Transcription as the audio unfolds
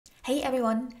Hey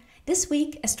everyone! This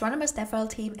week, Astronomer's DevRel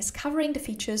team is covering the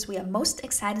features we are most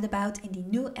excited about in the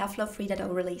new Airflow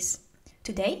 3.0 release.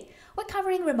 Today, we're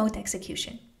covering remote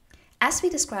execution. As we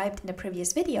described in the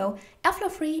previous video, Airflow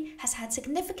 3 has had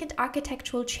significant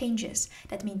architectural changes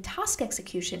that mean task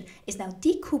execution is now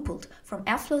decoupled from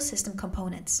Airflow system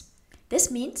components. This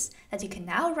means that you can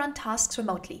now run tasks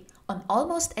remotely on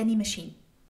almost any machine.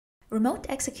 Remote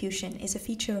execution is a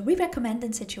feature we recommend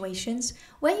in situations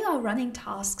where you are running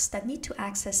tasks that need to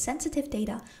access sensitive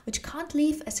data which can't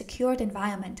leave a secured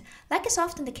environment, like is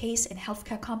often the case in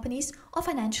healthcare companies or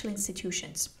financial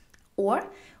institutions, or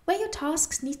where your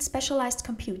tasks need specialized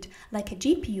compute, like a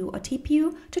GPU or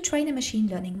TPU, to train a machine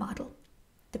learning model.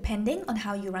 Depending on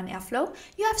how you run Airflow,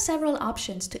 you have several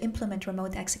options to implement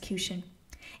remote execution.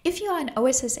 If you are an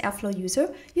OSS Airflow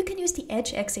user, you can use the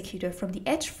Edge executor from the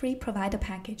Edge Free Provider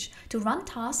package to run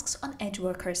tasks on Edge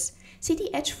workers. See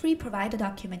the Edge Free Provider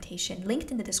documentation linked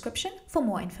in the description for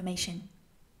more information.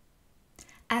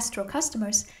 Astro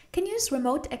customers can use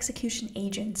remote execution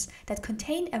agents that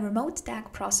contain a remote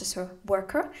DAG processor,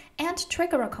 worker, and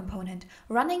triggerer component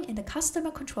running in the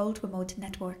customer-controlled remote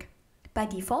network. By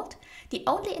default, the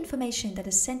only information that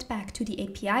is sent back to the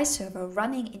API server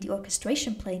running in the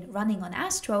orchestration plane running on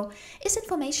Astro is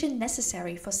information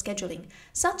necessary for scheduling,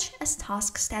 such as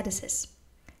task statuses.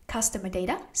 Customer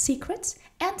data, secrets,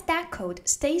 and DAG code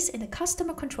stays in the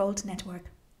customer-controlled network.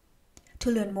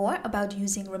 To learn more about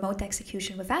using remote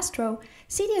execution with Astro,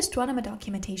 see the Astronomer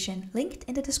documentation linked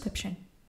in the description.